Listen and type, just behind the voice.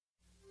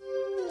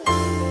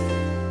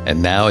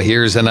And now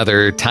here's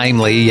another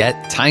timely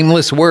yet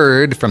timeless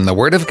word from the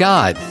Word of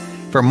God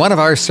from one of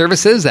our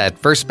services at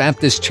First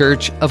Baptist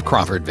Church of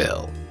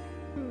Crawfordville.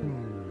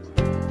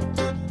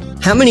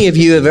 How many of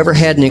you have ever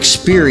had an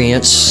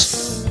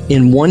experience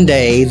in one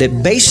day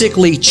that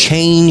basically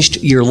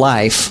changed your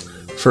life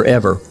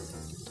forever?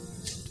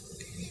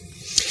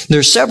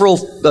 There's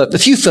a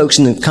few folks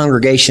in the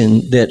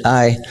congregation that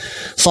I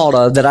thought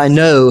of that I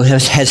know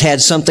has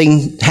had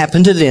something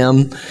happen to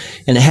them,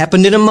 and it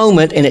happened in a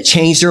moment, and it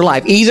changed their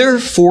life, either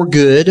for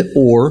good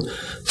or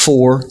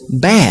for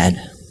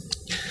bad.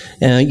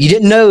 You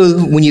didn't know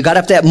when you got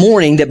up that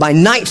morning that by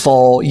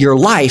nightfall, your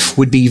life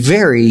would be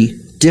very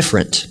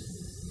different.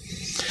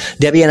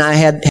 Debbie and I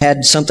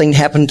had something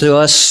happen to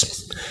us.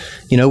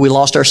 You know, we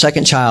lost our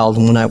second child.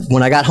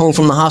 When I got home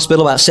from the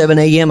hospital about 7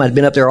 a.m., I'd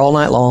been up there all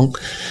night long.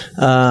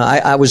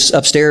 I was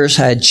upstairs.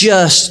 I had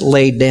just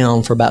laid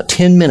down for about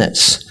 10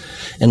 minutes.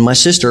 And my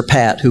sister,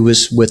 Pat, who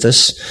was with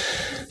us,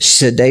 she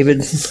said,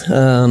 "David,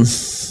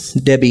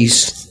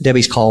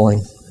 Debbie's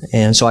calling."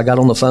 And so I got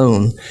on the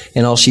phone,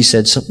 and all she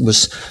said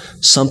was,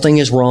 "Something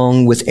is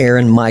wrong with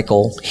Aaron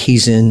Michael.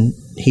 He's in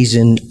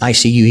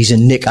ICU. He's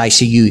in NIC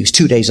ICU. He's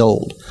 2 days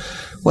old."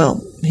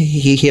 Well,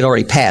 he had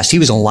already passed. He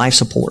was on life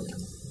support.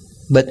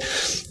 But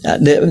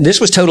this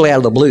was totally out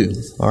of the blue,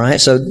 all right?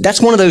 So that's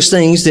one of those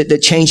things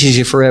that changes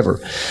you forever.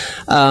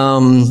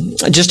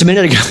 Just a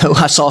minute ago,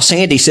 I saw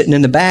Sandy sitting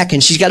in the back,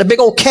 and she's got a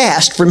big old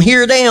cast from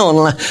here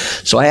down.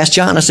 So I asked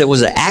John, I said,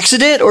 "Was it an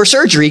accident or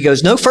surgery?" He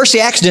goes, "No, first the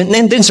accident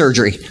and then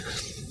surgery."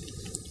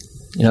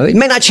 You know, it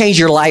may not change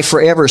your life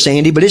forever,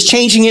 Sandy, but it's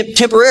changing it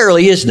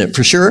temporarily, isn't it,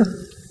 for sure?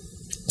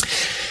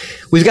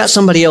 We've got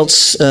somebody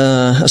else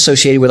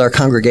associated with our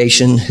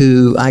congregation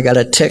who I got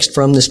a text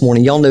from this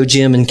morning. Y'all know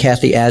Jim and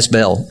Kathy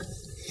Asbell.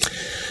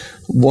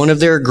 One of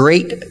their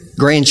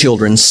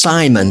great-grandchildren,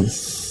 Simon,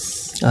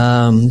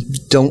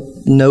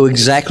 don't know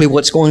exactly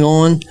what's going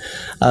on,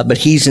 but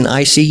he's in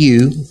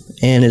ICU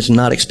and is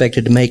not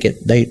expected to make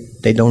it.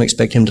 They don't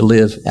expect him to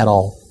live at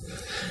all.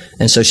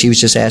 And so she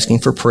was just asking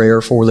for prayer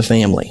for the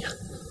family.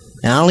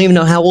 And I don't even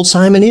know how old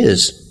Simon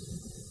is.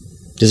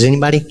 Does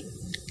anybody?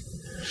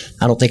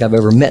 I don't think I've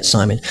ever met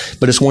Simon,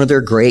 but it's one of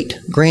their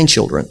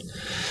great-grandchildren.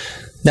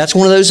 That's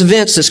one of those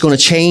events that's going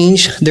to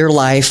change their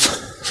life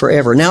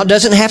forever. Now, it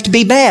doesn't have to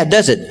be bad,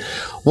 does it?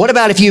 What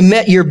about if you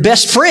met your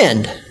best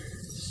friend,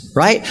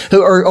 right?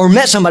 Or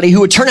met somebody who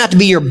would turn out to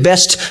be your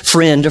best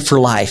friend for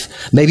life?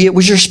 Maybe it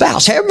was your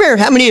spouse. How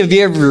many of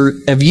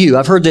you,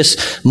 I've heard this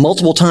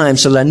multiple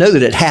times so that I know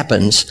that it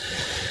happens.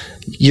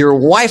 Your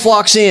wife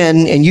walks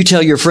in and you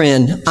tell your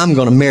friend, "I'm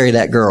going to marry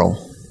that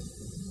girl,"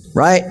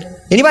 right?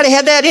 Anybody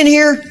had that in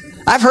here?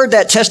 I've heard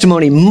that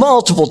testimony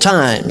multiple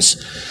times.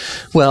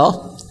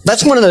 Well,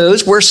 that's one of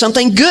those where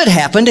something good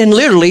happened and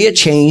literally it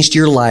changed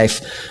your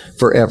life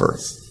forever.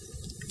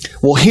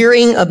 Well,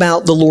 hearing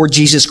about the Lord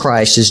Jesus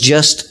Christ is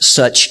just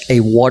such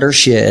a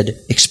watershed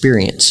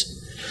experience,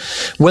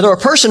 whether a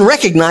person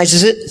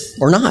recognizes it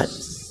or not.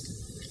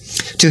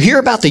 To hear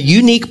about the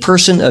unique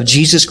person of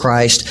Jesus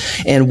Christ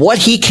and what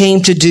he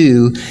came to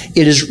do,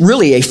 it is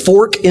really a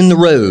fork in the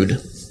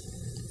road.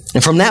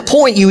 And from that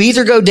point, you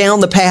either go down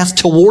the path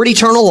toward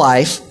eternal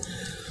life,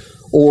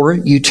 or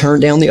you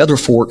turn down the other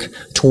fork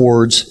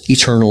towards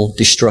eternal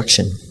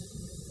destruction.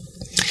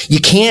 You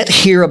can't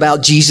hear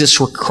about Jesus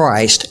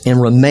Christ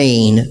and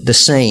remain the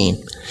same.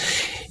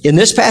 In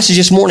this passage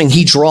this morning,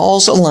 he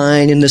draws a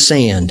line in the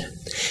sand.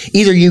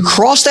 Either you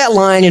cross that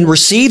line and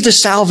receive the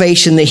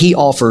salvation that he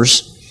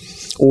offers,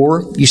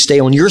 or you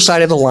stay on your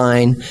side of the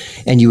line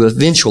and you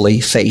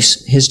eventually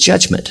face his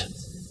judgment.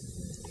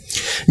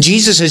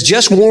 Jesus has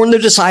just warned the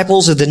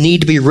disciples of the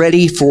need to be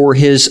ready for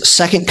his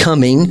second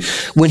coming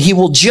when he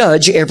will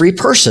judge every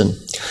person.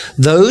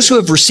 Those who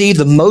have received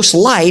the most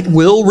light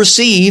will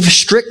receive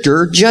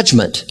stricter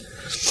judgment.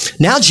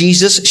 Now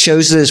Jesus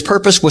shows that his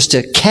purpose was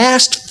to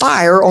cast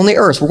fire on the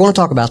earth. We're going to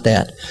talk about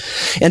that.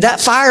 And that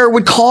fire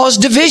would cause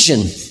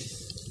division,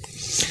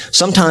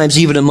 sometimes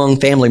even among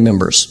family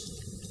members.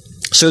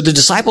 So the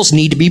disciples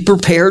need to be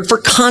prepared for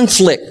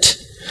conflict.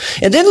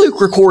 And then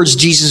Luke records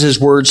Jesus'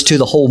 words to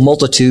the whole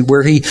multitude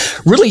where he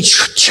really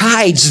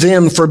chides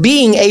them for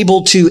being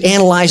able to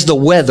analyze the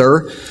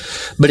weather,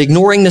 but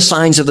ignoring the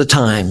signs of the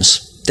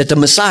times, that the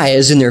Messiah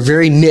is in their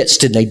very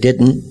midst and they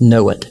didn't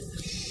know it.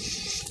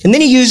 And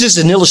then he uses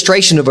an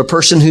illustration of a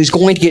person who's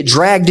going to get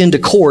dragged into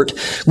court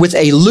with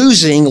a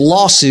losing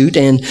lawsuit.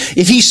 And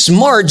if he's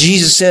smart,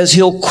 Jesus says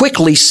he'll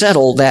quickly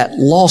settle that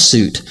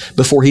lawsuit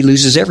before he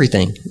loses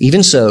everything.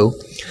 Even so,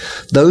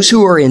 those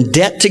who are in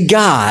debt to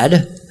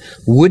God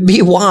would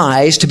be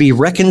wise to be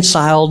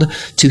reconciled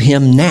to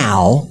him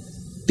now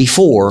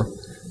before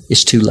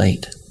it's too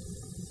late.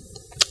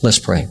 Let's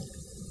pray.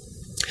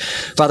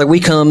 Father, we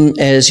come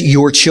as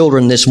your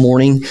children this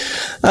morning,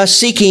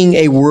 seeking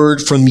a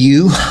word from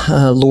you.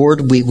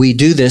 Lord, we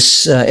do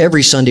this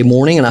every Sunday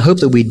morning, and I hope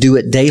that we do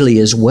it daily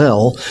as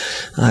well,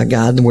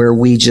 God, where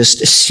we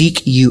just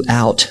seek you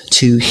out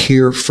to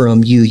hear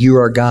from you. You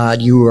are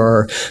God. You are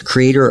our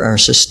creator, our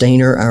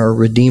sustainer, our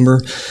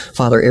redeemer.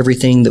 Father,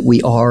 everything that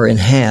we are and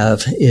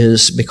have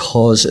is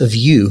because of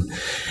you.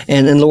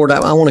 And Lord,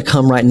 I want to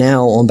come right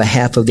now on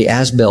behalf of the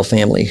Asbell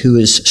family who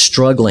is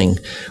struggling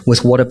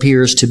with what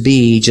appears to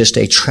be just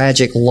a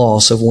tragic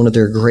loss of one of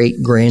their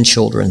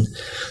great-grandchildren.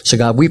 So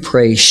God, we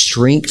pray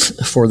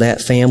strength for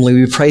that family.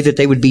 We pray that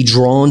they would be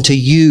drawn to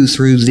you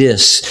through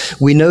this.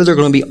 We know they're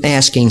going to be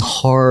asking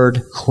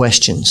hard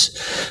questions.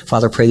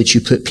 Father, pray that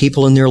you put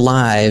people in their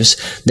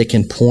lives that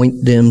can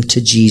point them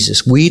to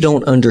Jesus. We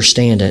don't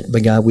understand it,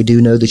 but God, we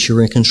do know that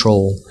you're in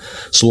control.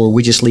 So Lord,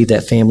 we just leave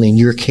that family in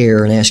your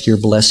care and ask your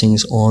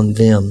blessings on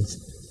them.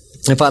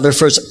 And Father,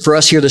 for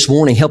us here this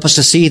morning, help us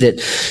to see that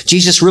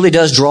Jesus really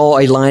does draw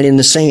a line in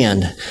the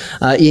sand.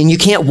 And you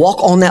can't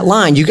walk on that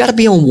line. You got to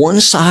be on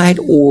one side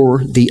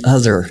or the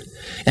other.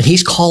 And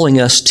he's calling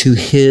us to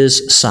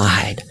his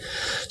side.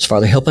 So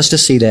Father, help us to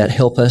see that.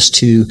 Help us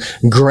to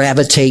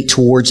gravitate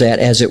towards that,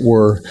 as it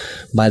were,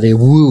 by the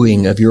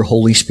wooing of your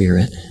Holy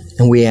Spirit.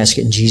 And we ask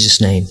it in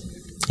Jesus' name.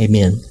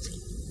 Amen.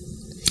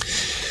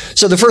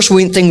 So the first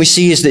thing we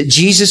see is that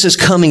Jesus is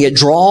coming. It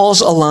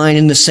draws a line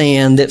in the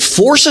sand that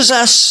forces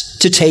us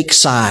to take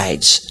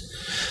sides.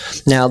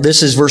 Now,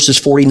 this is verses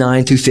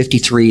 49 through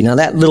 53. Now,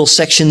 that little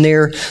section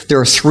there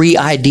are three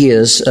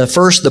ideas.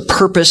 First, the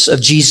purpose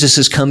of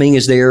Jesus' coming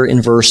is there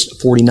in verse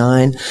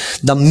 49.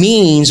 The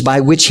means by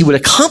which he would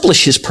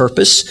accomplish his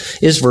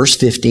purpose is verse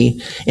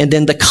 50. And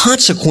then the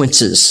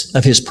consequences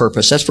of his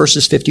purpose, that's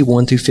verses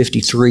 51 through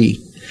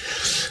 53.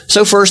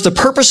 So first, the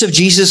purpose of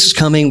Jesus'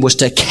 coming was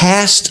to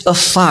cast a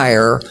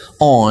fire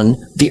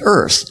on the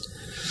earth.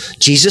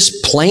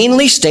 Jesus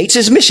plainly states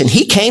his mission.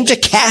 He came to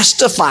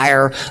cast a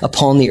fire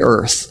upon the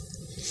earth.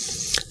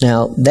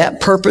 Now,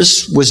 that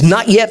purpose was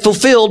not yet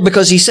fulfilled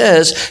because he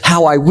says,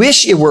 how I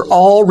wish it were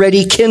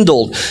already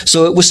kindled.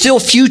 So it was still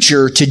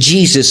future to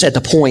Jesus at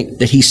the point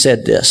that he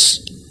said this.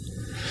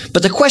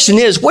 But the question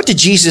is, what did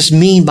Jesus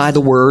mean by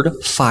the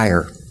word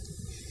fire?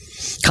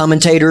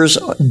 Commentators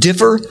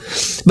differ,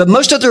 but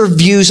most of their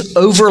views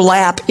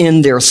overlap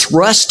in their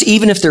thrust,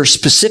 even if their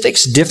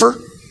specifics differ.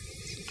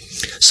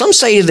 Some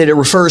say that it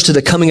refers to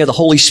the coming of the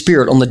Holy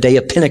Spirit on the day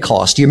of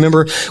Pentecost. Do you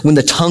remember when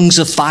the tongues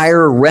of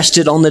fire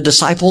rested on the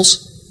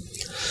disciples?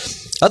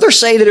 Others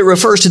say that it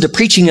refers to the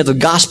preaching of the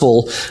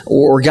gospel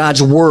or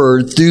God's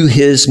word through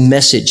his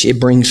message. It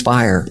brings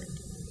fire.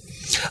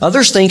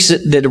 Others think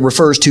that it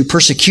refers to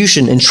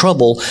persecution and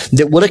trouble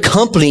that would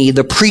accompany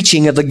the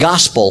preaching of the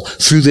gospel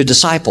through the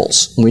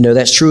disciples. We know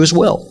that's true as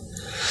well.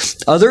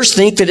 Others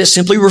think that it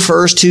simply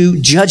refers to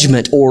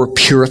judgment or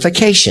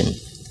purification.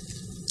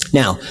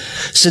 Now,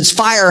 since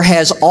fire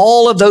has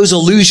all of those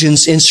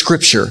allusions in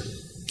Scripture,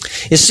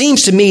 it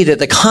seems to me that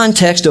the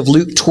context of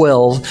Luke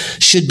 12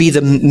 should be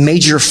the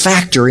major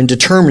factor in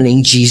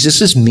determining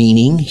Jesus'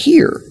 meaning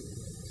here.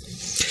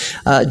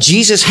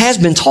 Jesus has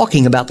been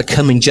talking about the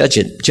coming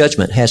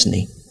judgment, hasn't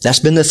he? That's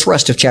been the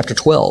thrust of chapter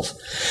 12.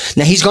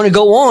 Now, he's going to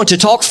go on to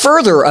talk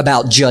further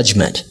about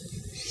judgment.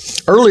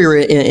 Earlier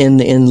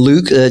in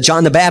Luke,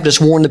 John the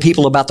Baptist warned the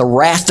people about the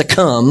wrath to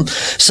come,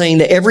 saying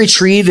that every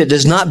tree that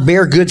does not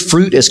bear good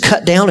fruit is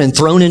cut down and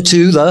thrown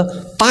into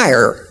the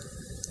fire.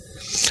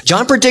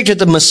 John predicted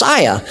the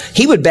Messiah.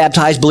 He would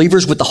baptize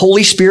believers with the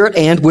Holy Spirit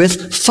and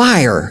with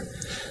fire.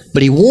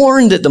 But he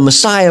warned that the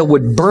Messiah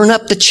would burn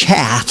up the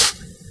chaff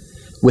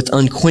with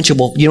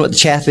unquenchable. You know what the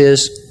chaff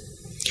is?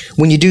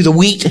 When you do the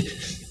wheat,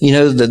 you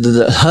know,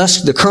 the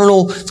husk, the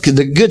kernel,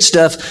 the good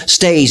stuff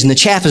stays, and the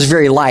chaff is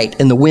very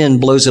light, and the wind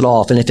blows it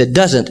off. And if it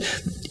doesn't,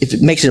 if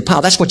it makes it a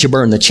pile, that's what you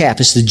burn, the chaff.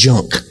 It's the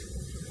junk.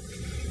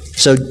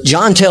 So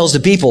John tells the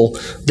people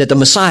that the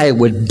Messiah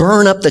would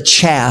burn up the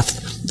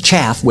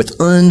chaff with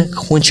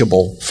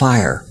unquenchable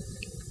fire.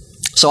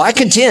 So I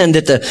contend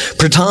that the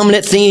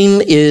predominant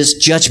theme is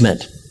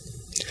judgment.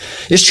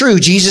 It's true,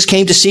 Jesus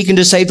came to seek and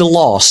to save the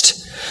lost.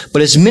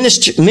 But his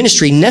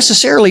ministry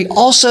necessarily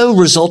also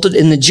resulted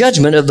in the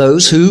judgment of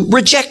those who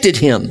rejected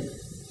him.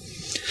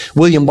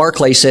 William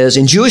Barclay says,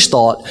 in Jewish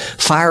thought,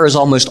 fire is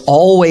almost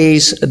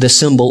always the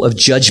symbol of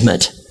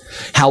judgment.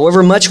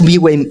 However much we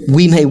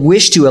may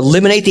wish to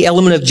eliminate the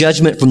element of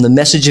judgment from the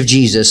message of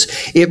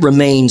Jesus, it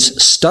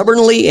remains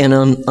stubbornly and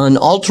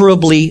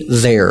unalterably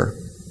there.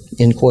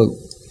 End quote.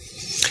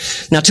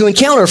 Now, to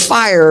encounter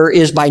fire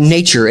is by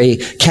nature a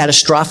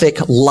catastrophic,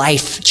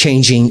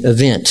 life-changing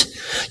event.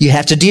 You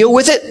have to deal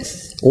with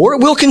it, or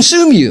it will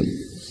consume you.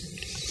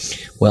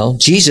 Well,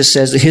 Jesus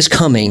says that his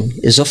coming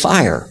is a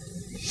fire.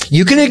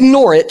 You can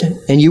ignore it,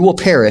 and you will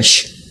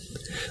perish.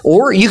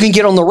 Or you can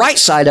get on the right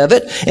side of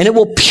it, and it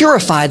will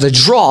purify the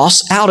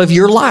dross out of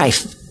your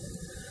life.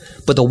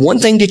 But the one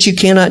thing that you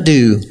cannot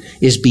do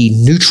is be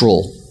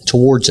neutral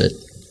towards it.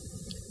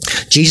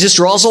 Jesus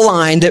draws a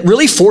line that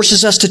really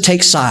forces us to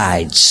take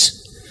sides.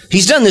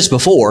 He's done this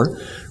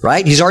before,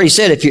 right? He's already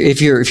said,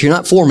 if you're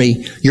not for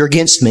me, you're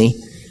against me.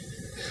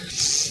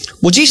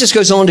 Well, Jesus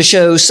goes on to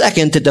show,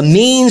 second, that the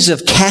means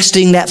of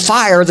casting that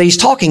fire that he's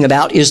talking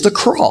about is the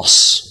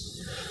cross.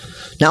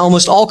 Now,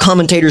 almost all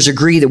commentators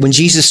agree that when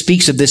Jesus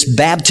speaks of this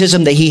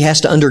baptism that he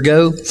has to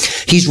undergo,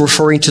 he's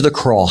referring to the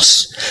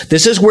cross.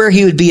 This is where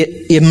he would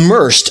be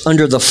immersed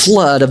under the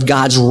flood of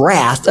God's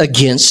wrath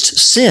against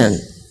sin.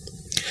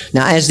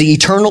 Now, as the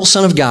eternal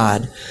Son of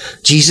God,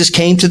 Jesus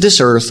came to this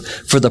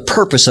earth for the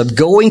purpose of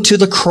going to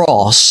the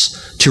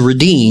cross to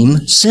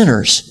redeem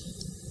sinners.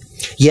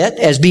 Yet,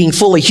 as being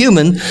fully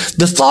human,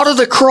 the thought of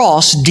the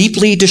cross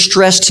deeply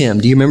distressed him.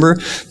 Do you remember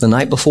the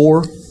night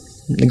before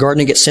in the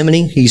Garden of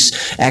Gethsemane?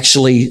 He's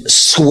actually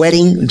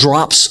sweating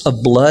drops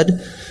of blood.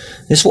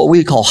 This is what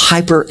we call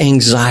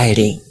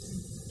hyper-anxiety.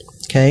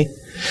 Okay?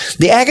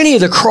 The agony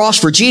of the cross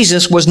for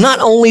Jesus was not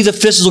only the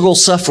physical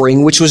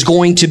suffering, which was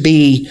going to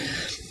be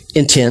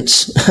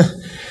intense.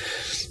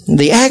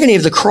 The agony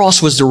of the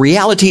cross was the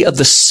reality of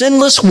the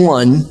sinless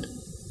one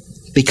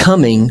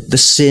becoming the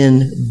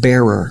sin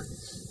bearer.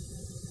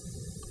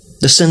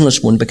 The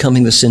sinless one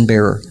becoming the sin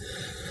bearer.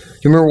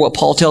 You remember what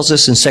Paul tells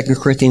us in 2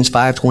 Corinthians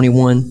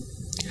 5:21?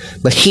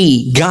 But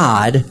he,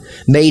 God,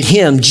 made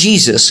him,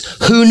 Jesus,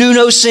 who knew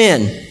no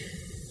sin,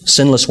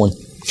 sinless one,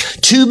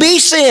 to be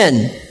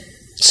sin,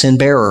 sin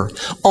bearer,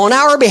 on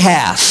our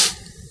behalf,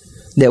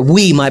 that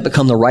we might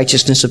become the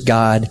righteousness of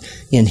God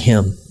in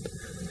him.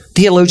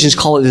 Theologians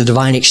call it the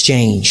divine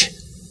exchange.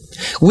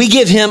 We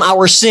give him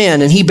our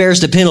sin and he bears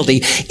the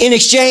penalty. In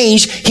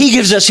exchange, he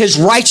gives us his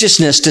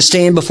righteousness to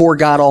stand before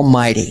God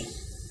Almighty.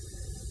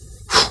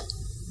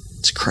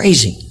 It's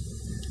crazy.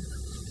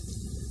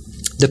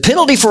 The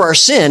penalty for our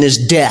sin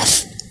is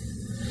death.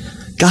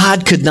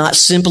 God could not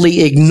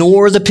simply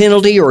ignore the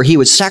penalty or he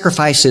would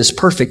sacrifice his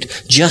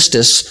perfect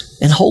justice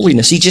and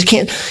holiness. You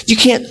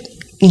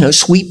can't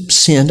sweep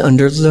sin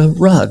under the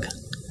rug.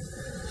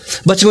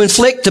 But to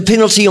inflict the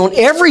penalty on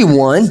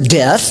everyone,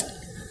 death,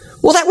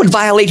 well, that would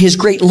violate his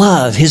great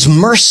love, his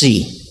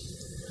mercy.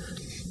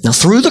 Now,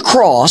 through the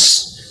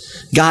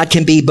cross, God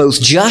can be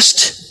both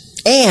just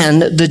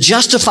and the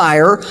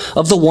justifier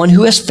of the one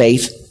who has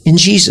faith in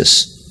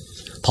Jesus.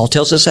 Paul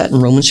tells us that in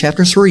Romans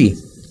chapter 3.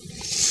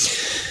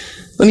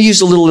 Let me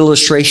use a little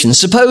illustration.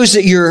 Suppose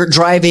that you're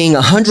driving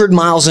 100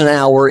 miles an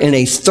hour in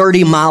a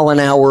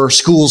 30-mile-an-hour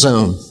school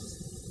zone,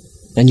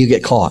 and you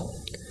get caught.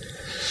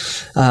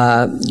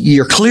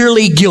 You're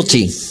clearly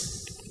guilty.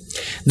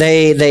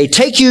 They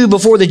take you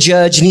before the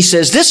judge, and he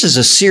says, this is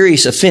a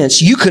serious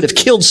offense. You could have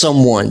killed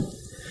someone.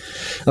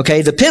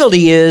 Okay, the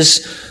penalty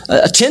is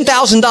a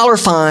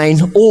 $10,000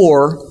 fine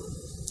or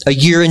a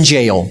year in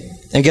jail.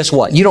 And guess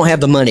what? You don't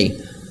have the money.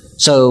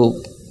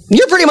 So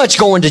you're pretty much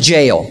going to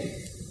jail.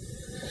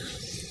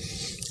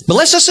 But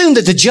let's assume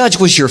that the judge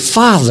was your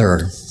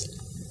father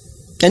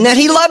and that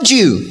he loved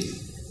you.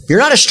 You're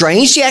not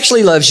estranged. He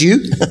actually loves you.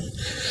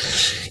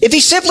 If he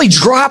simply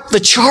dropped the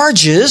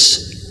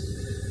charges,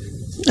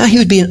 he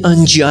would be an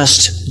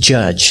unjust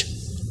judge.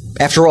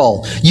 After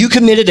all, you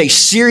committed a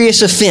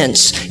serious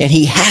offense and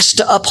he has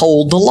to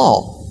uphold the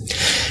law.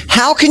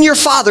 How can your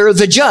father,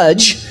 the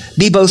judge,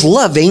 be both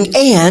loving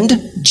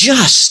and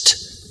just?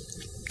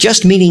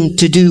 Just meaning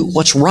to do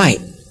what's right.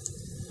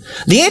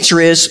 The answer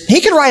is, he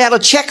could write out a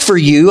check for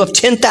you of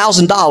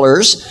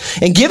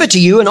 $10,000 and give it to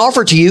you and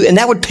offer it to you, and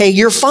that would pay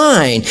your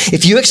fine.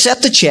 If you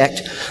accept the check,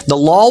 the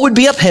law would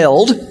be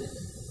upheld,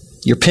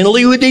 your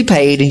penalty would be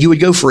paid, and you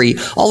would go free,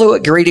 although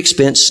at great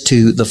expense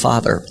to the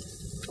Father.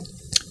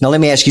 Now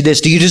let me ask you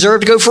this. Do you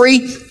deserve to go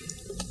free?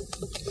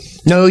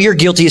 No, you're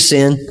guilty of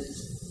sin.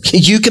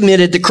 You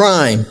committed the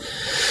crime.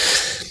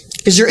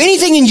 Is there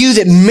anything in you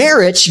that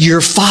merits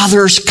your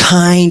Father's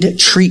kind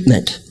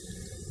treatment?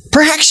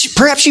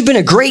 Perhaps you've been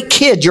a great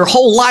kid your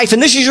whole life,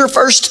 and this is your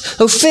first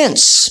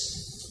offense.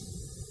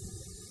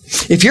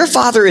 If your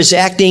Father is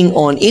acting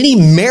on any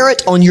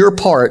merit on your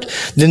part,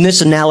 then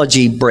this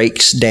analogy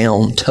breaks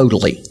down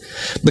totally.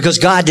 Because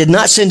God did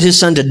not send his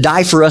Son to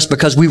die for us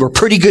because we were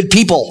pretty good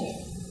people.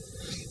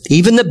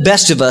 Even the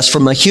best of us,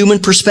 from a human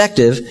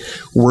perspective,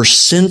 were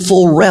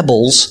sinful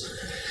rebels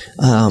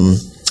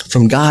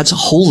from God's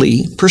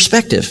holy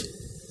perspective.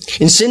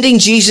 In sending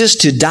Jesus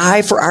to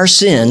die for our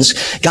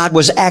sins, God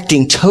was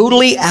acting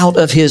totally out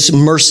of his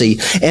mercy,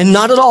 and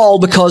not at all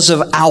because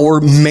of our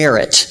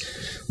merit.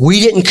 We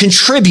didn't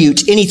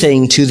contribute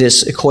anything to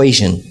this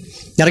equation.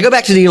 Now, to go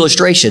back to the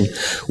illustration,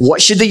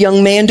 what should the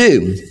young man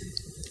do?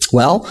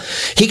 Well,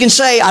 he can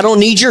say, I don't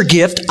need your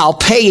gift, I'll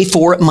pay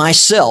for it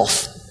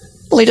myself.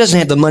 Well, he doesn't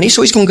have the money,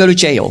 so he's going to go to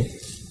jail.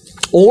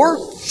 Or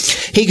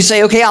he can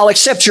say, okay, I'll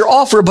accept your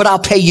offer, but I'll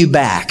pay you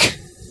back.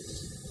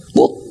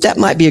 Well, that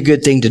might be a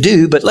good thing to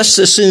do, but let's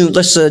just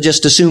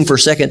assume for a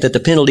second that the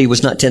penalty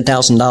was not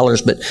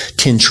 $10,000, but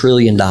 $10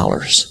 trillion.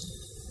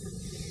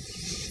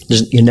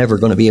 You're never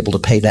going to be able to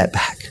pay that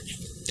back.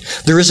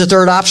 There is a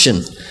third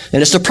option,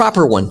 and it's the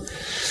proper one.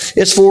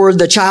 It's for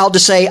the child to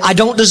say, I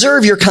don't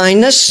deserve your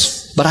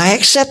kindness, but I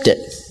accept it.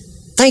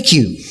 Thank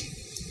you.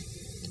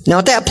 Now,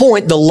 at that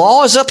point, the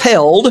law is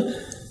upheld,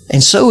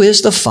 and so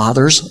is the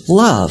Father's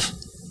love.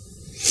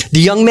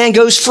 The young man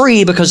goes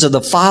free because of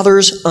the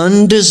Father's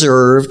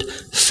undeserved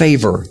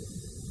favor.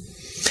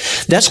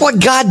 That's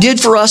what God did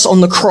for us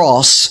on the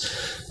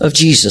cross of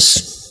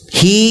Jesus.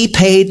 He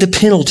paid the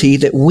penalty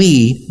that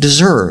we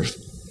deserve.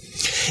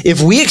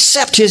 If we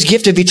accept His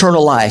gift of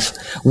eternal life,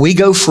 we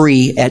go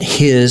free at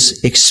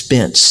His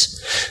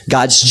expense.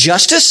 God's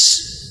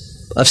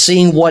justice of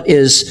seeing what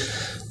is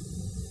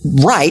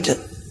right,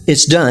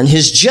 it's done.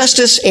 His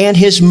justice and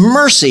His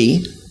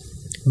mercy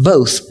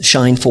both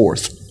shine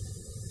forth.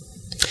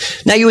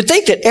 Now, you would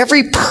think that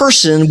every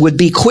person would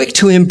be quick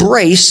to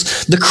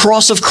embrace the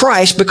cross of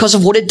Christ because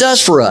of what it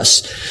does for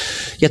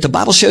us. Yet the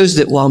Bible shows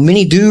that while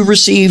many do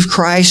receive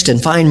Christ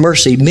and find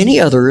mercy, many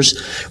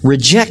others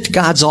reject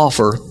God's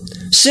offer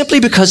simply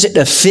because it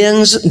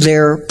offends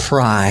their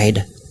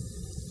pride.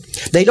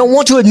 They don't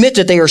want to admit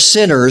that they are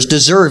sinners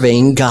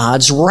deserving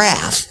God's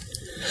wrath.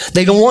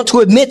 They don't want to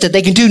admit that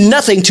they can do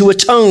nothing to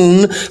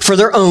atone for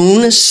their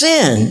own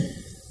sin.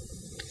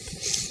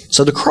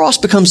 So the cross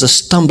becomes a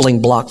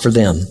stumbling block for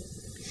them.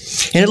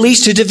 And it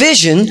leads to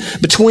division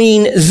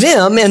between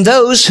them and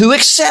those who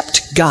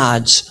accept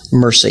God's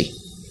mercy.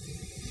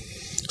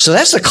 So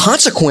that's the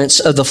consequence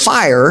of the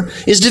fire,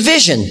 is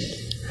division,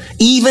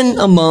 even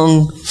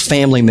among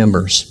family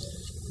members.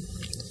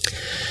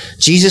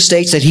 Jesus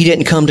states that He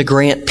didn't come to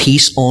grant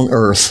peace on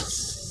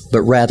earth,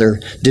 but rather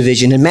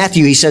division. In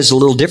Matthew, He says a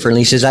little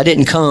differently. He says, I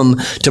didn't come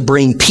to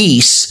bring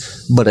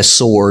peace, but a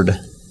sword.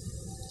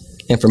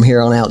 And from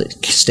here on out,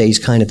 it stays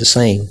kind of the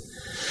same.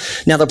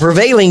 Now, the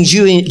prevailing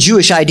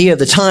Jewish idea of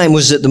the time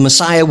was that the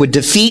Messiah would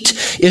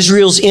defeat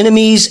Israel's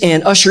enemies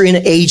and usher in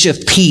an age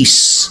of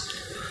peace.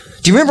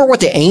 Do you remember what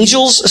the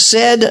angels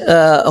said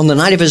on the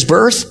night of His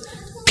birth?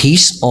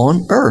 Peace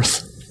on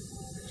earth.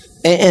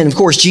 And of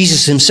course,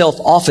 Jesus Himself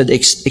often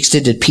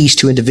extended peace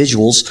to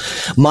individuals.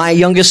 My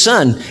youngest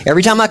son,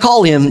 every time I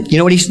call him, you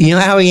know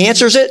how he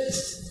answers it?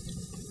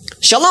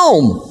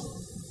 Shalom.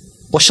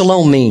 What's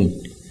shalom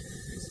mean?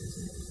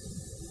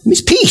 It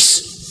means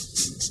peace.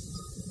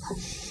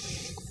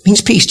 It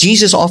means peace.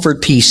 Jesus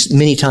offered peace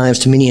many times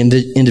to many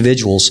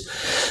individuals.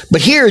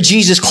 But here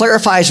Jesus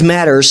clarifies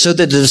matters so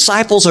that the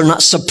disciples are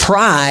not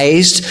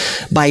surprised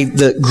by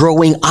the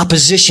growing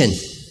opposition.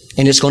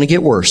 And it's going to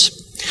get worse.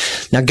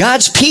 Now,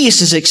 God's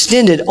peace is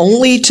extended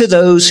only to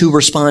those who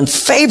respond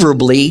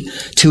favorably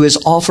to His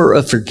offer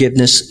of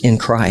forgiveness in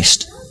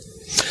Christ.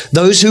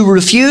 Those who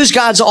refuse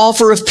God's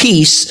offer of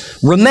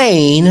peace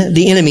remain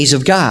the enemies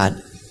of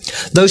God.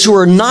 Those who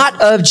are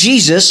not of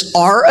Jesus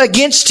are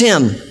against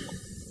Him.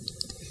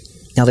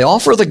 Now, the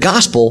offer of the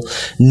gospel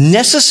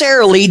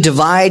necessarily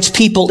divides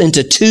people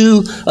into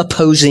two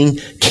opposing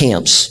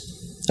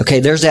camps. Okay,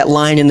 there's that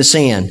line in the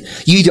sand.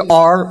 You either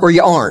are or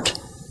you aren't.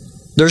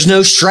 There's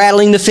no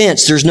straddling the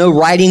fence. There's no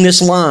riding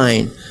this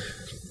line.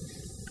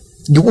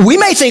 We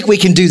may think we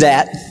can do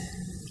that,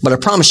 but I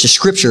promise you,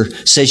 Scripture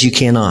says you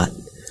cannot.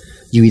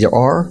 You either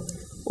are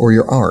or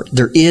you aren't.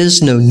 There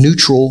is no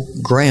neutral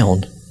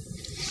ground.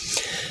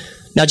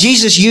 Now,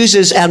 Jesus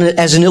uses an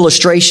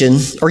illustration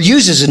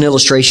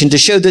to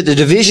show that the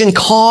division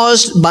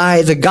caused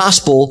by the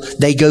gospel,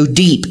 they go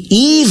deep,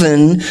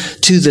 even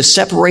to the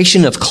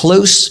separation of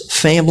close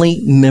family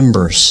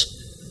members.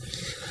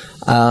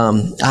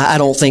 I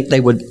don't think they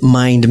would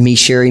mind me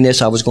sharing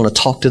this. I was going to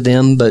talk to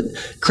them, but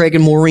Craig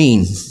and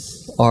Maureen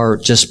are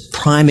just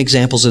prime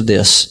examples of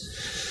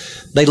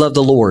this. They love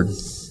the Lord.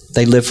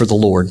 They live for the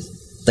Lord.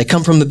 They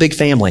come from a big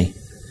family.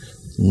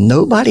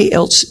 Nobody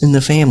else in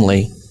the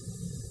family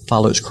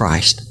follows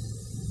Christ.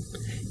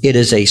 It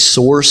is a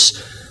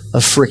source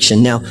of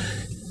friction. Now,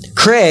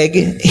 Craig,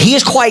 he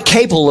is quite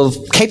capable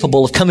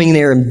of coming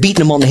there and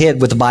beating them on the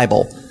head with the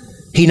Bible.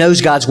 He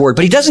knows God's Word,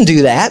 but he doesn't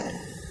do that.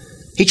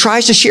 He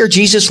tries to share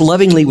Jesus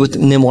lovingly with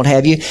them, what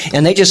have you,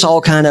 and they just all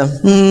kind of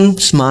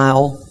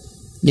smile,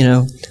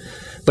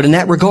 But in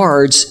that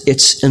regards,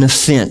 it's an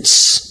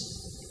offense.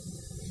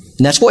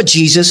 And that's what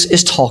Jesus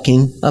is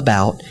talking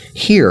about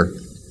here.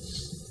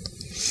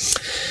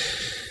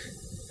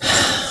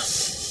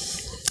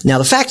 Now,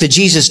 the fact that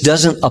Jesus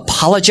doesn't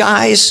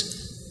apologize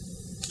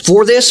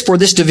for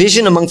this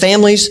division among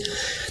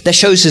families, that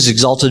shows His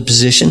exalted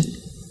position.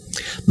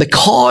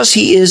 Because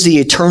He is the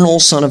eternal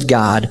Son of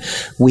God,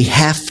 we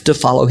have to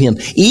follow Him,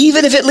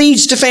 even if it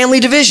leads to family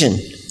division,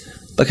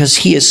 because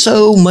He is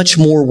so much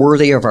more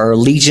worthy of our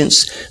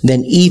allegiance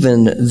than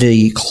even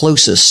the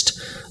closest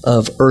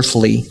of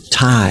earthly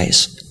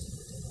ties.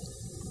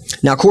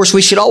 Now, of course,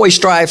 we should always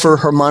strive for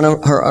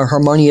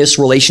harmonious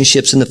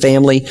relationships in the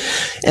family,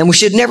 and we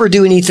should never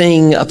do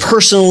anything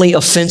personally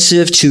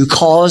offensive to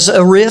cause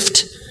a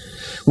rift.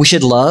 We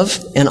should love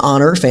and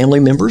honor family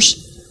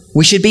members.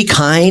 We should be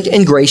kind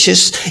and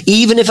gracious,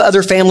 even if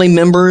other family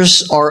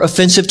members are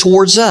offensive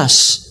towards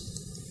us.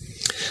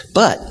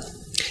 But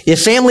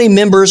if family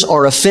members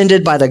are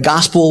offended by the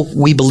gospel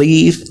we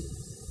believe,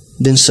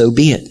 then so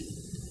be it.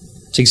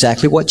 It's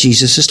exactly what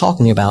Jesus is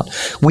talking about.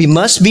 We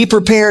must be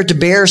prepared to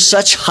bear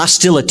such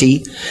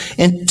hostility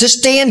and to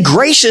stand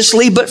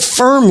graciously but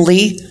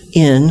firmly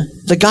in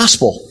the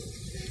gospel.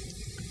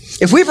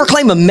 If we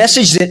proclaim a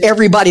message that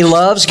everybody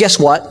loves, guess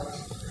what?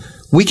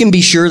 We can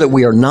be sure that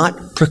we are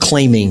not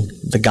proclaiming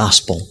the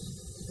gospel.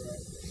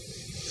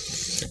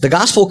 The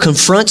gospel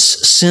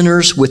confronts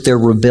sinners with their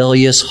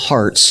rebellious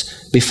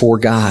hearts before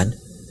God.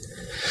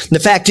 The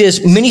fact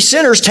is, many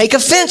sinners take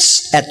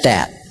offense at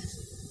that.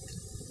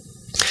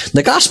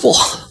 The gospel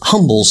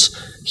humbles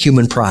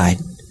human pride.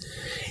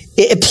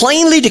 It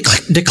plainly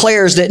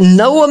declares that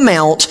no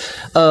amount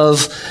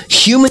of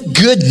human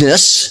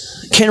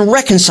goodness can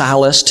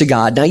reconcile us to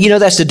God. Now, you know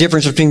that's the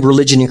difference between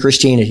religion and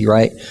Christianity,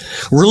 right?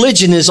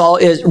 Religion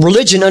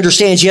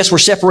understands, yes, we're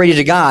separated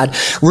to God.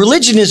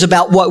 Religion is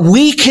about what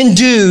we can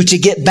do to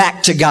get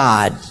back to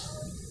God.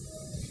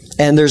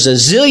 And there's a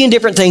zillion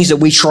different things that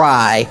we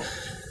try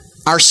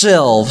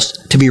ourselves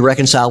to be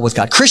reconciled with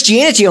God.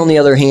 Christianity, on the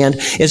other hand,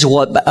 is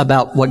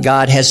about what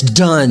God has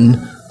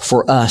done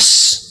for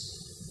us.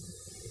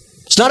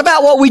 It's not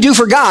about what we do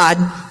for God,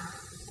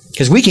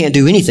 because we can't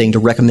do anything to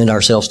recommend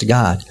ourselves to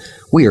God.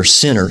 We are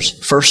sinners,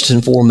 first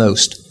and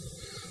foremost.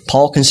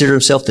 Paul considered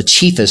himself the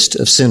chiefest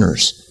of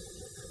sinners.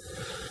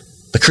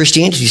 But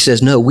Christianity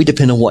says, no, we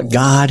depend on what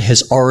God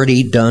has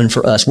already done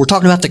for us. We're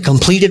talking about the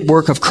completed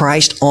work of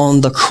Christ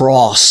on the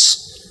cross.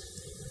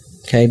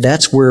 Okay,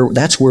 that's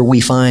where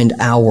we find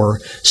our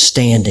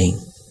standing.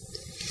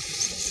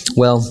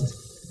 Well,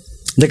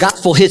 the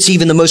gospel hits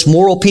even the most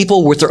moral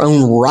people with their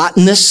own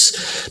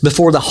rottenness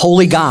before the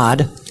holy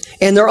God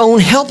and their own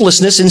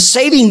helplessness in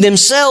saving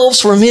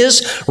themselves from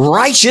His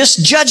righteous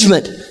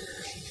judgment.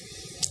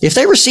 If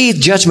they receive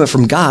judgment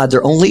from God,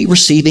 they're only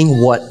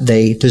receiving what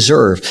they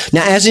deserve.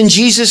 Now, as in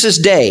Jesus'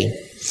 day,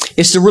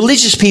 it's the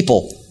religious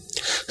people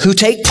who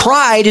take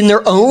pride in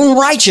their own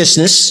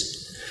righteousness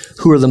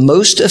who are the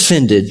most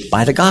offended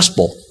by the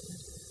gospel.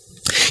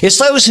 It's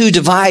those who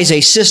devise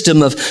a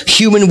system of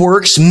human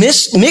works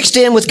mixed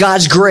in with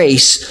God's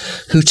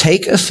grace who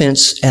take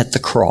offense at the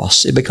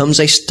cross. It becomes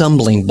a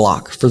stumbling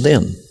block for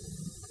them.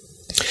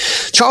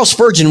 Charles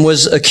Spurgeon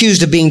was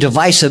accused of being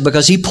divisive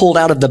because he pulled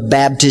out of the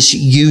Baptist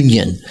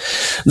Union.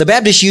 The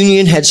Baptist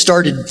Union had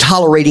started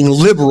tolerating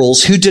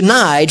liberals who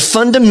denied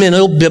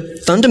fundamental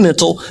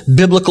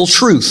biblical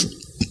truth.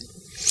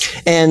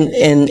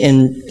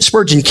 And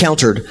Spurgeon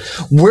countered,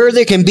 where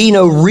there can be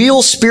no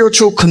real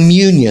spiritual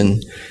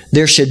communion,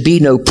 there should be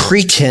no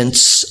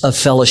pretense of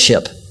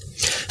fellowship.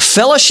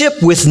 Fellowship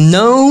with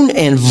known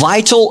and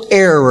vital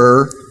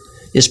error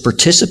is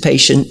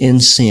participation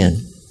in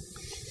sin.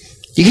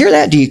 Do you hear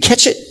that? Do you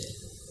catch it?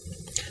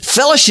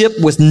 Fellowship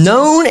with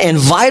known and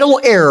vital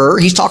error,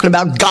 he's talking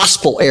about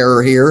gospel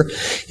error here,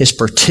 is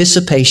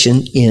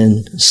participation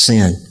in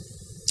sin.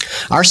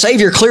 Our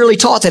Savior clearly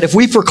taught that if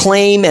we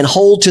proclaim and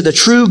hold to the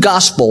true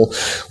gospel,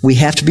 we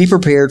have to be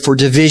prepared for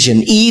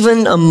division,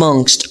 even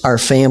amongst our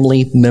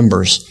family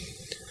members.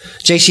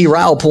 J.C.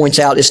 Ryle points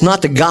out, it's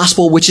not the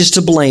gospel which is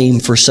to blame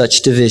for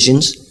such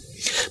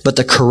divisions, but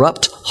the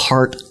corrupt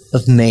heart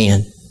of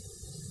man.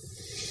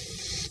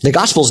 The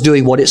gospel is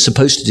doing what it's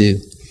supposed to do,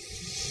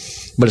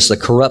 but it's the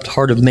corrupt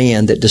heart of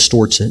man that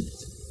distorts it.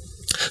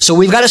 So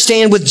we've got to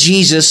stand with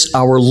Jesus,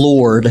 our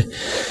Lord,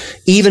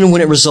 even when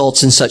it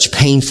results in such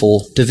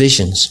painful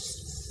divisions.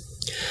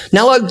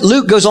 Now,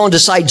 Luke goes on to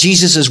cite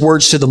Jesus'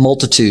 words to the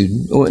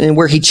multitude, and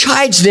where he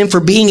chides them for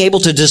being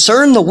able to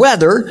discern the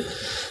weather,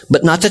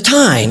 but not the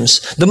times.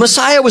 The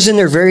Messiah was in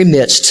their very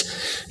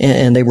midst,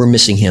 and they were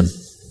missing him.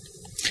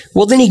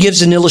 Well, then he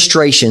gives an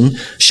illustration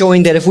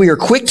showing that if we are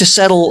quick to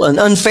settle an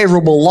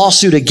unfavorable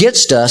lawsuit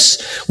against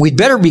us, we'd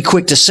better be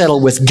quick to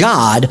settle with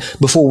God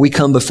before we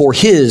come before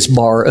His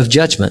bar of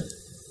judgment.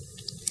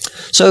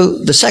 So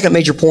the second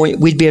major point,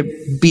 we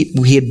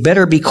had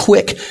better be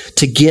quick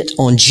to get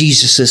on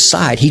Jesus'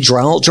 side. He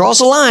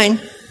draws a line,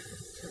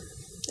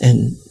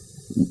 and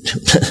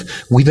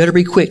we better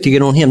be quick to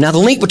get on Him. Now, the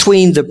link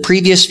between the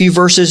previous few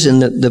verses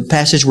and the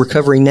passage we're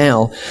covering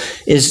now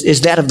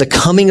is that of the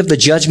coming of the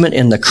judgment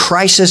and the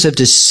crisis of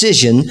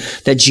decision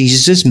that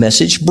Jesus'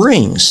 message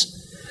brings.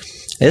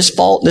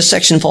 This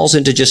section falls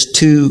into just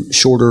two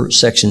shorter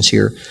sections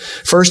here.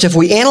 First, if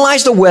we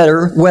analyze the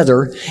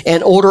weather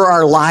and order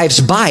our lives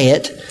by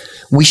it,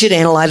 we should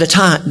analyze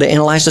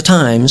the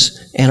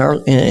times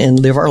and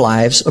live our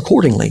lives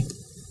accordingly.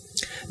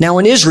 Now,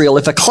 in Israel,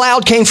 if a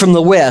cloud came from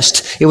the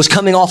west, it was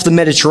coming off the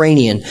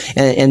Mediterranean,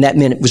 and that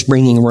meant it was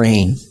bringing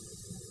rain.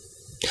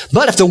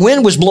 But if the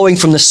wind was blowing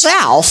from the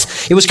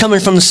south, it was coming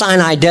from the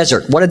Sinai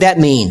Desert. What did that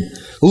mean?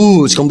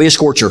 Ooh, it's going to be a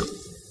scorcher.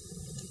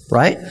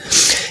 Right?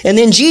 And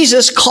then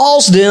Jesus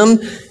calls them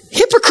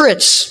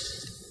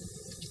hypocrites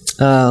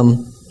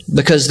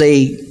because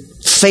they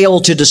fail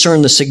to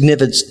discern the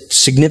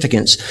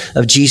significance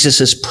of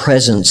Jesus'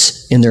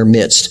 presence in their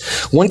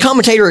midst. One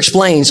commentator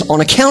explains,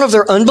 on account of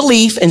their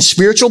unbelief and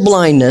spiritual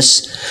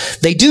blindness,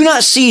 they do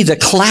not see the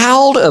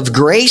cloud of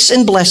grace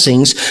and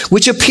blessings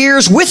which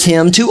appears with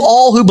Him to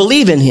all who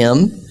believe in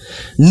Him,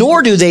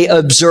 nor do they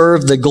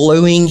observe the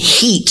glowing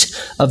heat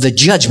of the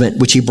judgment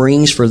which He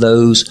brings for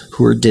those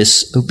who are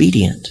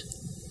disobedient.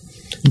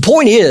 The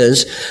point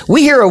is,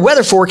 we hear a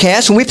weather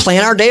forecast and we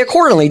plan our day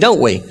accordingly, don't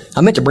we?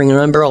 I meant to bring an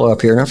umbrella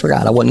up here and I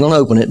forgot. I wasn't going to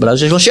open it, but I was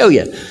just going to show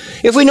you.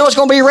 If we know it's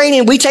going to be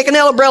raining, we take an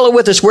umbrella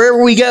with us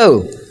wherever we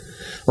go.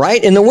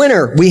 Right? In the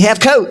winter, we have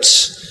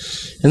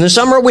coats. In the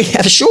summer, we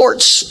have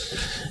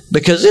shorts.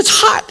 because it's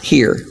hot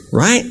here,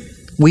 right?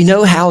 We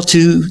know how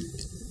to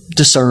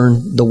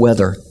discern the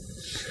weather.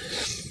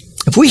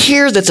 If we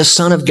hear that the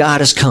Son of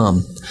God has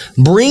come,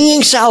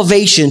 bringing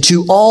salvation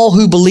to all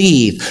who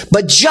believe,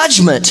 but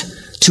judgment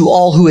to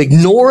all who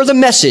ignore the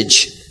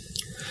message,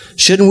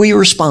 shouldn't we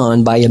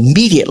respond by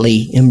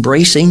immediately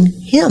embracing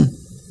Him?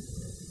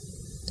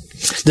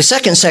 The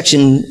second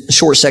section,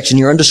 short section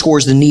here,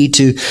 underscores the need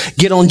to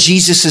get on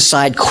Jesus'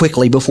 side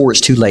quickly before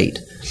it's too late.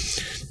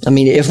 I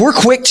mean, if we're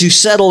quick to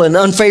settle an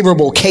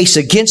unfavorable case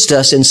against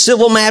us in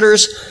civil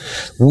matters,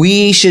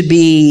 we should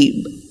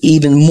be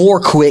even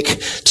more quick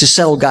to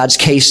settle God's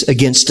case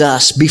against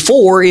us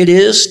before it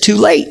is too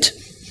late.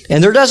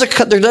 And there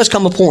does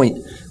come a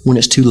point when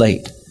it's too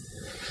late.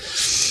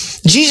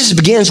 Jesus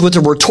begins with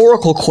a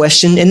rhetorical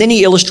question, and then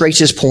he illustrates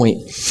his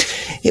point.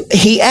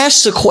 He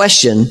asks the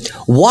question,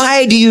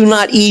 why do you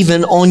not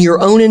even on your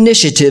own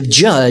initiative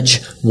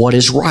judge what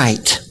is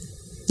right?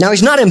 Now,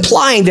 he's not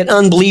implying that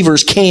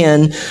unbelievers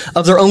can,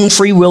 of their own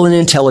free will and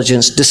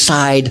intelligence,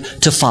 decide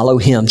to follow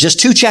him. Just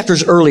 2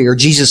 chapters earlier,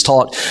 Jesus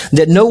taught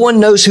that no one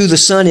knows who the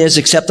Son is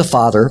except the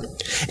Father,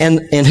 and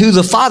who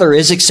the Father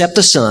is except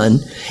the Son,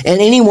 and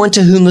anyone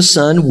to whom the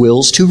Son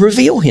wills to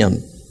reveal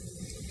him.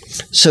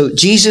 So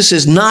Jesus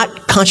is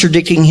not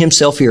contradicting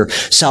himself here.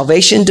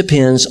 Salvation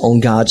depends on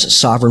God's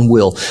sovereign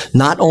will,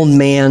 not on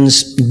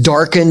man's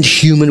darkened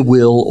human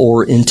will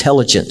or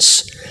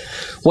intelligence.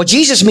 What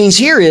Jesus means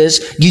here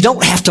is you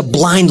don't have to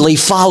blindly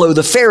follow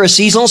the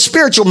Pharisees on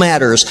spiritual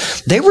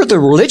matters. They were the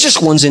religious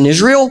ones in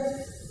Israel.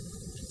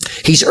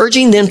 He's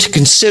urging them to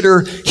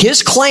consider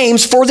his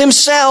claims for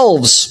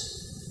themselves.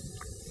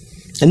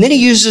 And then he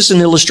uses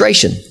an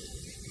illustration.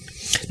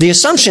 The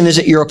assumption is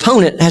that your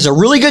opponent has a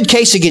really good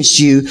case against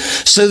you,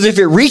 so that if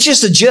it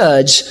reaches the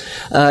judge,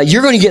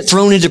 you're going to get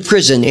thrown into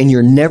prison and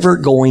you're never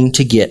going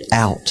to get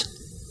out.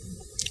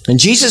 And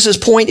Jesus'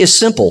 point is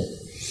simple.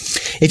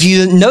 If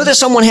you know that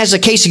someone has a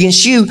case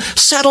against you,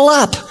 settle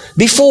up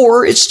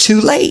before it's too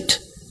late.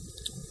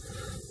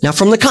 Now,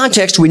 from the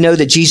context, we know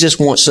that Jesus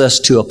wants us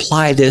to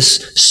apply this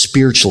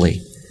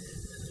spiritually.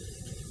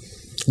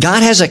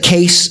 God has a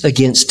case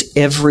against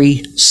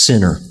every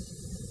sinner.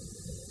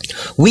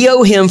 We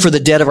owe him for the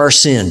debt of our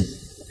sin.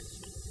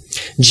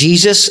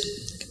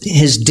 Jesus,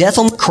 his death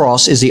on the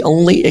cross is the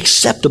only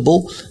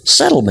acceptable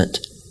settlement.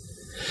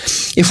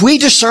 If we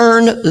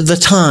discern the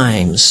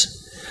times,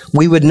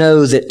 we would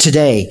know that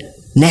today,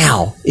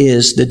 now,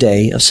 is the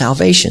day of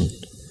salvation.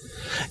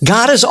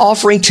 God is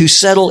offering to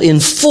settle in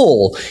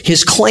full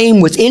his claim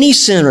with any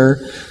sinner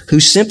who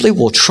simply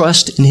will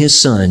trust in his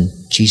Son,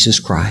 Jesus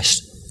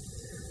Christ.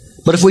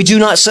 But if we do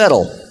not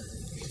settle,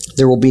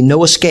 there will be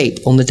no escape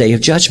on the day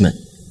of judgment.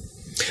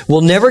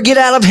 We'll never get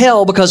out of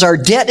hell because our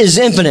debt is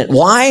infinite.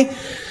 Why?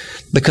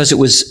 Because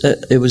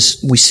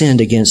we sinned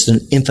against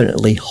an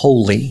infinitely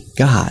holy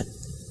God.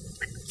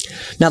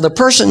 Now, the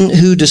person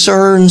who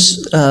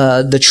discerns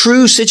the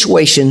true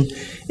situation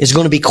is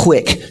going to be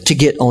quick to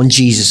get on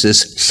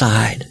Jesus'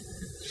 side.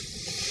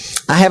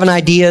 I have an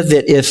idea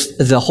that if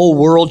the whole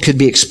world could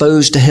be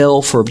exposed to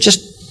hell for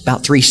just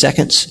about 3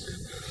 seconds,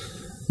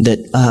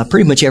 that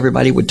pretty much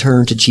everybody would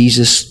turn to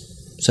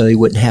Jesus so they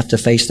wouldn't have to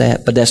face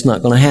that, but that's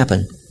not going to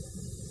happen.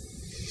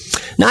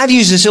 Now, I've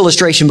used this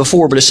illustration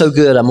before, but it's so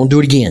good, I'm going to do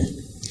it again.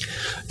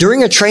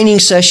 During a training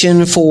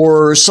session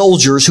for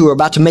soldiers who are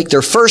about to make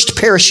their first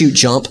parachute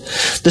jump,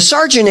 the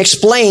sergeant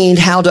explained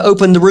how to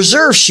open the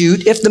reserve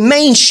chute if the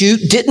main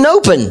chute didn't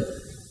open.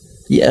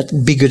 Yeah,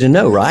 it'd be good to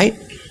know, right?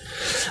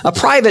 A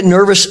private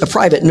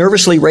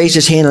nervously raised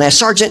his hand and asked,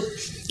 "Sergeant,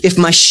 if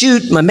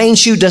my main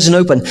chute doesn't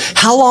open,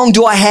 how long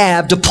do I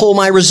have to pull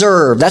my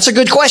reserve?" That's a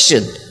good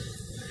question.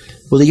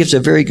 Well, he gives a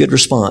very good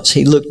response.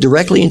 He looked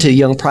directly into the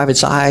young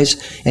private's eyes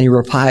and he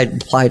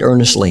replied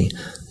earnestly,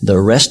 "The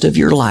rest of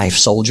your life,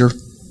 soldier.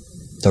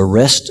 The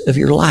rest of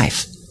your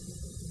life."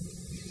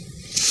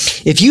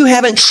 If you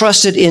haven't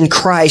trusted in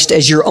Christ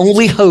as your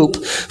only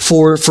hope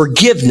for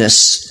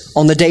forgiveness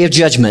on the day of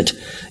judgment,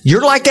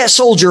 you're like that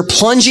soldier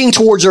plunging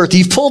towards earth.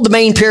 You've pulled the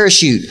main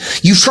parachute.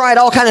 You've tried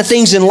all kinds of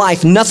things in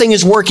life. Nothing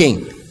is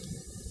working.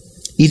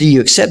 Either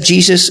you accept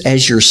Jesus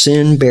as your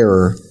sin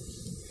bearer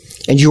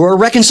and you are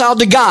reconciled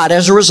to God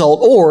as a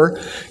result, or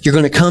you're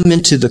going to come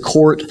into the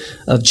court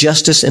of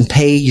justice and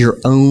pay your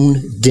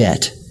own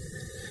debt,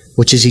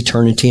 which is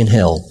eternity in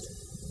hell.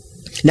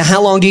 Now,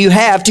 how long do you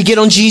have to get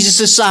on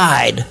Jesus'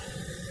 side?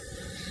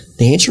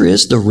 The answer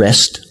is the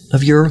rest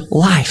of your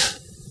life.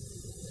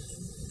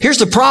 Here's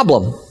the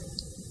problem.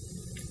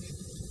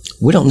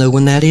 We don't know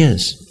when that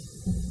is.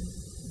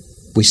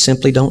 We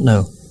simply don't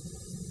know.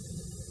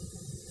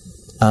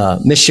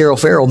 Miss Cheryl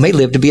Farrell may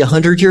live to be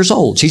 100 years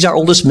old. She's our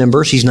oldest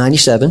member. She's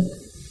 97.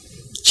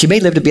 She may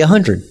live to be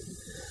 100.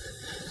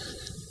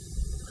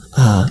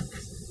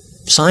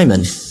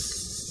 Simon,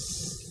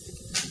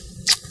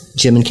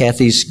 Jim and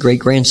Kathy's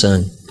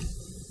great-grandson,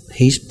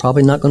 he's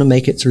probably not going to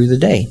make it through the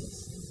day.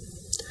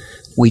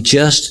 We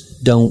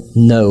just don't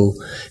know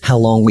how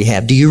long we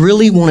have. Do you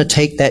really want to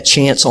take that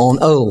chance on,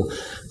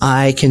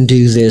 I can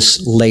do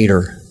this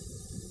later?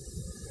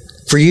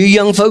 For you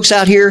young folks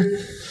out here,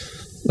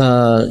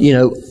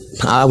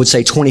 I would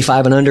say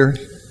 25 and under,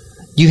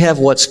 you have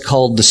what's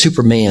called the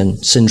Superman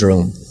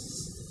syndrome.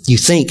 You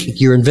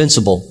think you're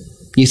invincible.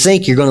 You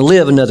think you're going to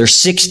live another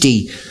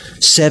 60,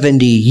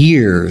 70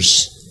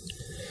 years.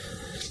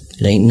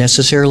 It ain't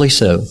necessarily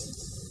so.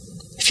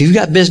 If you've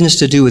got business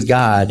to do with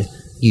God,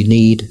 you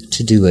need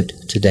to do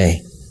it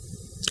today.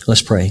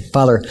 Let's pray.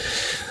 Father,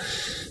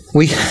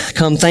 we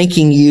come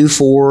thanking you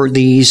for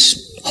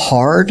these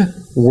hard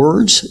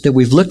words that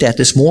we've looked at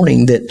this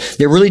morning that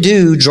really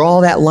do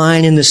draw that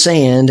line in the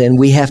sand, and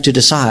we have to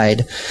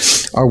decide,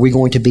 are we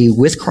going to be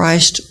with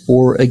Christ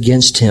or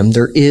against Him?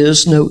 There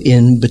is no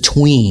in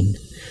between.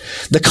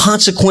 The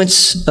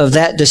consequence of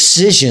that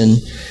decision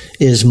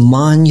is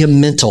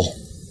monumental.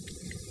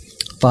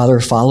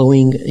 Father,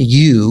 following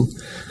you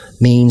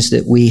means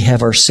that we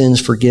have our sins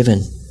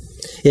forgiven.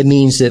 It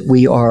means that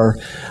we are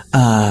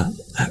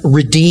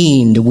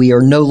redeemed. We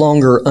are no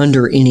longer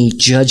under any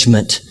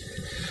judgment.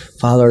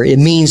 Father, it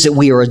means that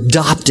we are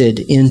adopted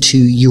into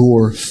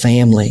your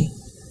family.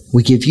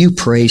 We give you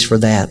praise for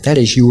that. That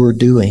is your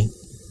doing.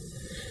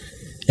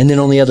 And then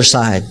on the other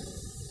side,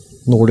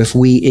 Lord, if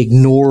we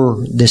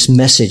ignore this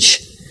message,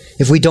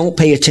 if we don't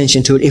pay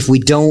attention to it, if we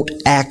don't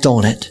act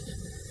on it,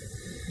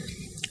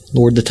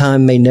 Lord, the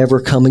time may never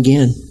come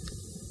again.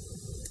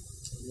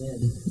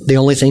 The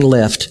only thing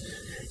left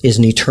is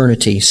an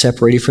eternity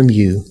separated from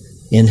you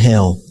in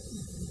hell.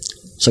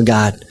 So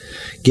God,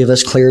 give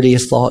us clarity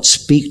of thought.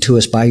 Speak to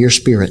us by your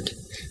Spirit.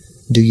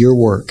 Do your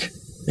work.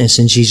 And it's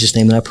in Jesus'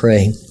 name that I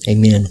pray.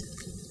 Amen.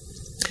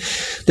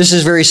 This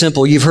is very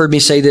simple. You've heard me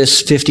say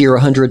this 50 or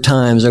 100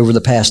 times over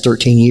the past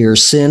 13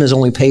 years. Sin is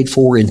only paid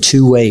for in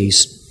two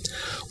ways.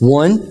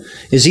 One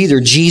is either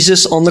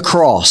Jesus on the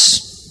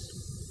cross,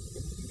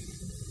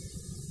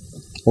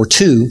 or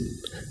two,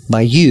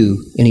 by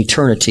you in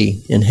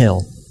eternity in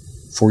hell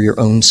for your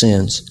own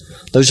sins.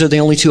 Those are the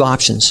only two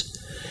options.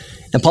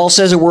 And Paul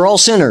says that we're all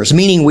sinners,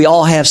 meaning we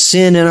all have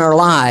sin in our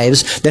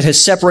lives that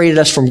has separated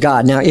us from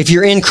God. Now, if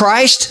you're in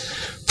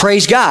Christ,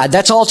 praise God.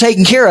 That's all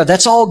taken care of.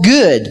 That's all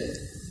good.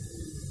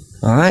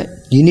 All right?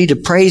 You need to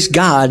praise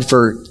God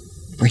for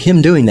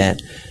Him doing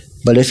that.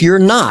 But if you're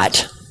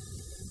not,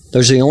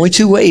 those are the only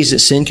two ways that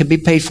sin can be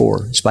paid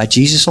for. It's by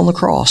Jesus on the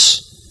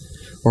cross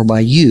or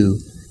by you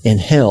in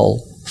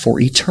hell for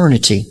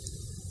eternity.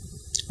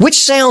 Which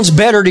sounds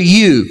better to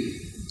you?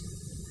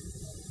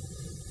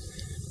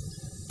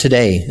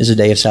 Today is a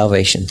day of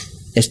salvation.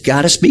 It's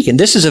God is speaking.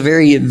 This is a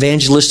very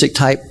evangelistic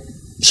type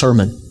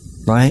sermon,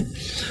 right?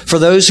 For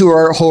those who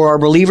are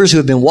believers who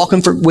have been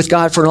walking with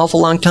God for an awful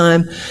long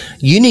time,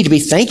 you need to be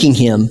thanking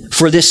Him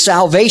for this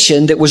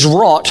salvation that was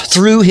wrought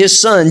through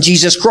His Son,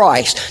 Jesus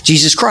Christ.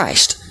 Jesus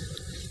Christ.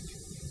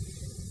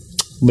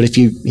 But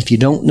if you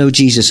don't know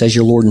Jesus as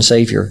your Lord and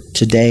Savior,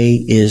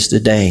 today is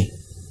the day.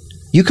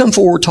 You come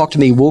forward, talk to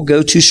me. We'll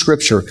go to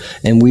Scripture,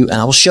 and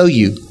I'll show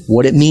you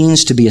what it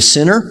means to be a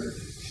sinner.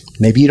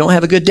 Maybe you don't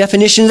have a good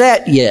definition of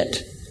that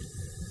yet.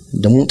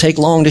 It won't take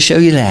long to show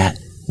you that.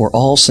 We're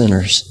all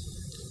sinners.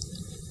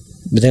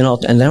 But then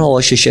I'll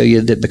also show you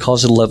that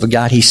because of the love of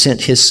God, He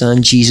sent His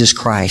Son, Jesus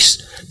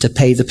Christ, to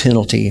pay the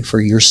penalty for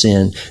your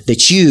sin,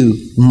 that you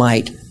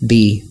might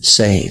be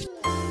saved.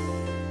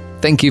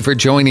 Thank you for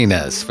joining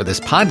us for this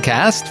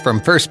podcast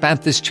from First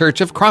Baptist Church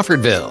of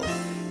Crawfordville.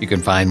 You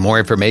can find more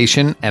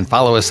information and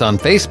follow us on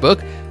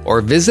Facebook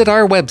or visit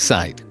our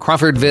website,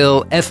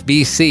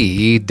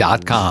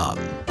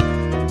 crawfordvillefbc.com.